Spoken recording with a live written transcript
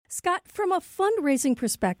Scott, from a fundraising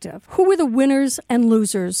perspective, who were the winners and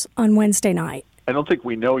losers on Wednesday night? I don't think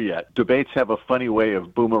we know yet. Debates have a funny way of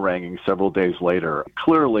boomeranging several days later.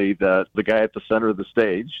 Clearly, the guy at the center of the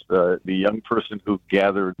stage, the young person who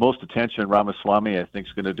gathered most attention, Ramaswamy, I think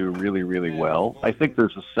is going to do really, really well. I think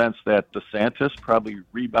there's a sense that DeSantis probably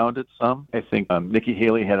rebounded some. I think Nikki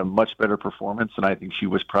Haley had a much better performance, and I think she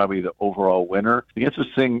was probably the overall winner. The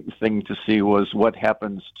interesting thing to see was what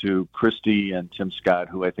happens to Christie and Tim Scott,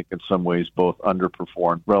 who I think in some ways both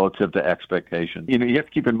underperformed relative to expectations. You have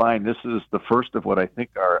to keep in mind this is the first of what I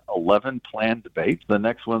think are 11 planned debates. The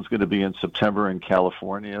next one's going to be in September in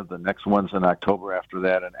California. The next one's in October after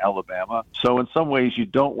that in Alabama. So in some ways, you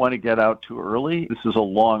don't want to get out too early. This is a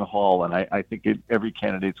long haul, and I think every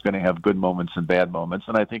candidate's going to have good moments and bad moments,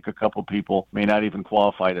 and I think a couple people may not even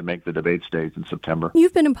qualify to make the debate stage in September.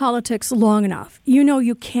 You've been in politics long enough. You know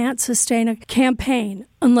you can't sustain a campaign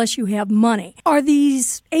unless you have money. Are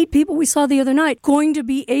these 8 people we saw the other night going to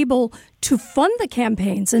be able to fund the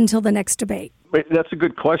campaigns until the next debate? That's a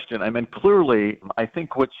good question. I mean, clearly, I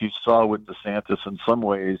think what you saw with DeSantis in some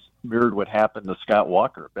ways mirrored what happened to Scott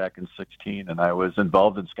Walker back in 2016, and I was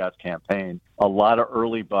involved in Scott's campaign. A lot of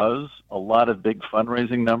early buzz, a lot of big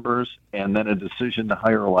fundraising numbers, and then a decision to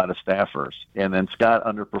hire a lot of staffers. And then Scott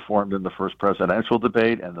underperformed in the first presidential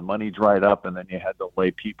debate, and the money dried up, and then you had to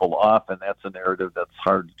lay people off, and that's a narrative that's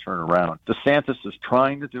hard to turn around. DeSantis is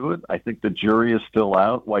trying to do it. I think the jury is still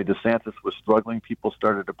out. Why DeSantis was struggling, people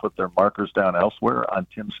started to put their markers down elsewhere on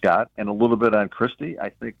Tim Scott and a little bit on Christie. I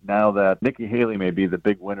think now that Nikki Haley may be the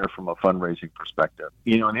big winner from a fundraising perspective.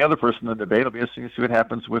 And the other person in the debate will be interesting to see what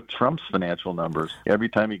happens with Trump's financial numbers. Every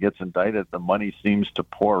time he gets indicted, the money seems to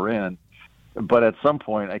pour in. But at some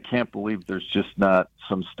point, I can't believe there's just not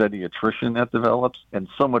some steady attrition that develops, and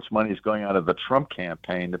so much money is going out of the Trump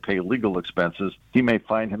campaign to pay legal expenses. He may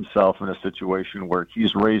find himself in a situation where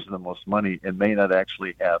he's raised the most money and may not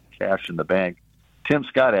actually have cash in the bank. Tim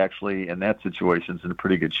Scott, actually, in that situation, is in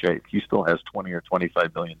pretty good shape. He still has $20 or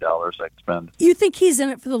 $25 million I'd spend. You think he's in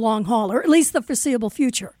it for the long haul, or at least the foreseeable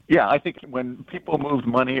future? Yeah, I think when people moved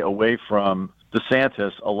money away from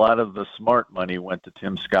DeSantis, a lot of the smart money went to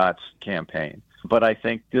Tim Scott's campaign. But I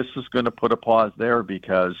think this is going to put a pause there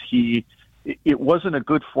because it wasn't a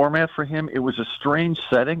good format for him. It was a strange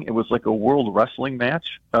setting. It was like a World Wrestling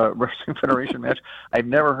match, Wrestling Federation match. I've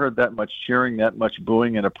never heard that much cheering, that much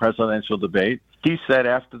booing in a presidential debate. He said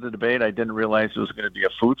after the debate, I didn't realize it was going to be a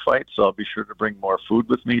food fight, so I'll be sure to bring more food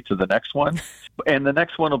with me to the next one. And the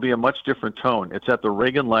next one will be a much different tone. It's at the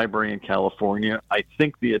Reagan Library in California. I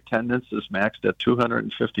think the attendance is maxed at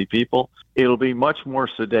 250 people. It'll be much more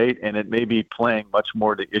sedate, and it may be playing much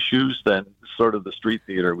more to issues than sort of the street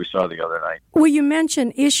theater we saw the other night. Well, you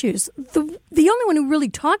mentioned issues. The only one who really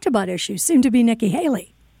talked about issues seemed to be Nikki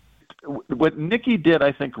Haley. What Nikki did,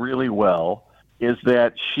 I think, really well is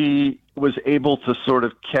that she was able to sort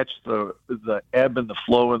of catch the ebb and the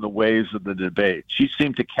flow and the waves of the debate. She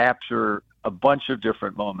seemed to capture a bunch of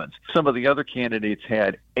different moments. Some of the other candidates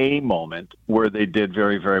had a moment where they did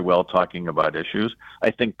very, very well talking about issues. I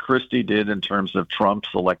think Christie did in terms of Trump's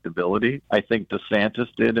electability. I think DeSantis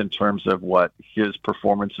did in terms of what his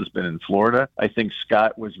performance has been in Florida. I think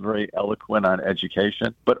Scott was very eloquent on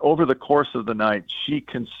education. But over the course of the night, she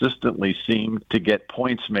consistently seemed to get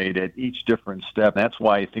points made at each different step. That's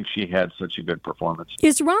why I think she had such a good performance.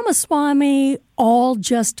 Is Ramaswamy all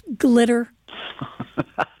just glitter?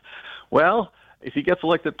 Well, if he gets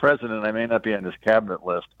elected president, I may not be on his cabinet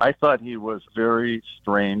list. I thought he was a very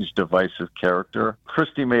strange, divisive character.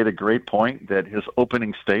 Christie made a great point that his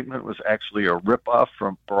opening statement was actually a ripoff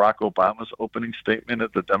from Barack Obama's opening statement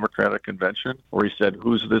at the Democratic Convention, where he said,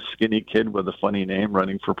 "Who's this skinny kid with a funny name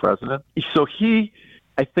running for president?" So he,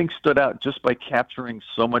 I think, stood out just by capturing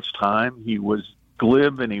so much time. He was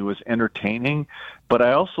glib and he was entertaining, but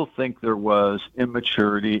I also think there was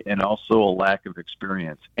immaturity and also a lack of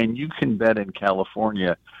experience. And you can bet in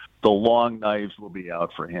California, the long knives will be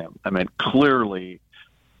out for him. I mean, clearly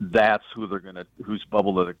that's whose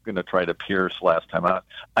bubble they're gonna try to pierce last time out.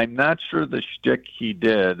 I'm not sure the shtick he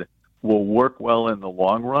did will work well in the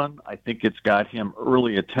long run. I think it's got him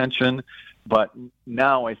early attention. But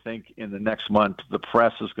now I think in the next month, the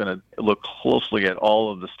press is going to look closely at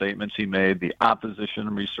all of the statements he made. The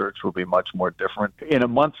opposition research will be much more different. In a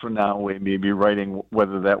month from now, we may be writing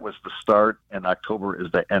whether that was the start and October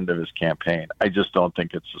is the end of his campaign. I just don't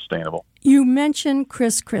think it's sustainable. You mentioned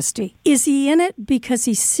Chris Christie. Is he in it because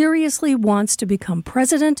he seriously wants to become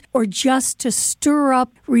president or just to stir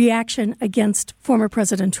up reaction against former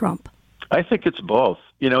President Trump? I think it's both.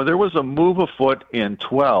 There was a move afoot in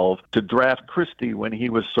 2012 to draft Christie when he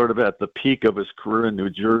was sort of at the peak of his career in New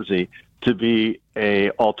Jersey to be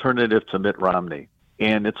a alternative to Mitt Romney.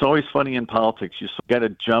 And it's always funny in politics. You got to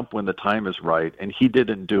jump when the time is right, and he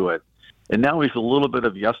didn't do it. And now he's a little bit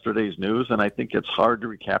of yesterday's news, and I think it's hard to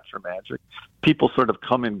recapture magic. People sort of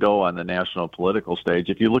come and go on the national political stage.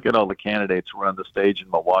 If you look at all the candidates who were on the stage in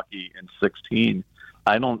Milwaukee in 16,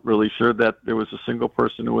 I don't really sure that there was a single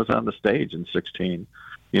person who was on the stage in 16.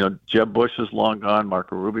 Jeb Bush is long gone,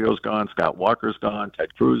 Marco Rubio's gone, Scott Walker's gone,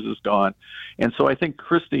 Ted Cruz is gone. And so I think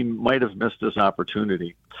Christie might have missed his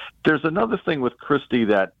opportunity. There's another thing with Christie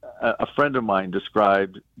that a friend of mine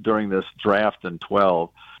described during this draft in 12,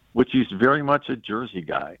 which he's very much a Jersey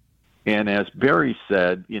guy. And as Barry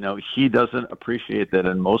said, he doesn't appreciate that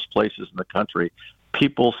in most places in the country,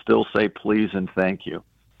 people still say please and thank you.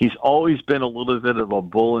 He's always been a little bit of a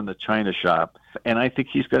bull in the china shop, and I think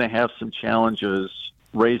he's going to have some challenges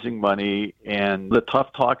raising money, and the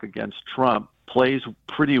tough talk against Trump plays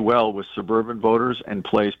pretty well with suburban voters and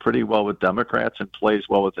plays pretty well with Democrats and plays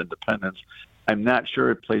well with independents. I'm not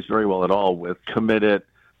sure it plays very well at all with committed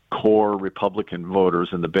core Republican voters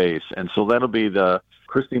in the base. And so that'll be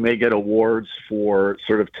Christie may get awards for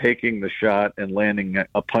sort of taking the shot and landing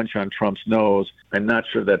a punch on Trump's nose. I'm not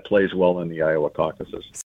sure that plays well in the Iowa caucuses.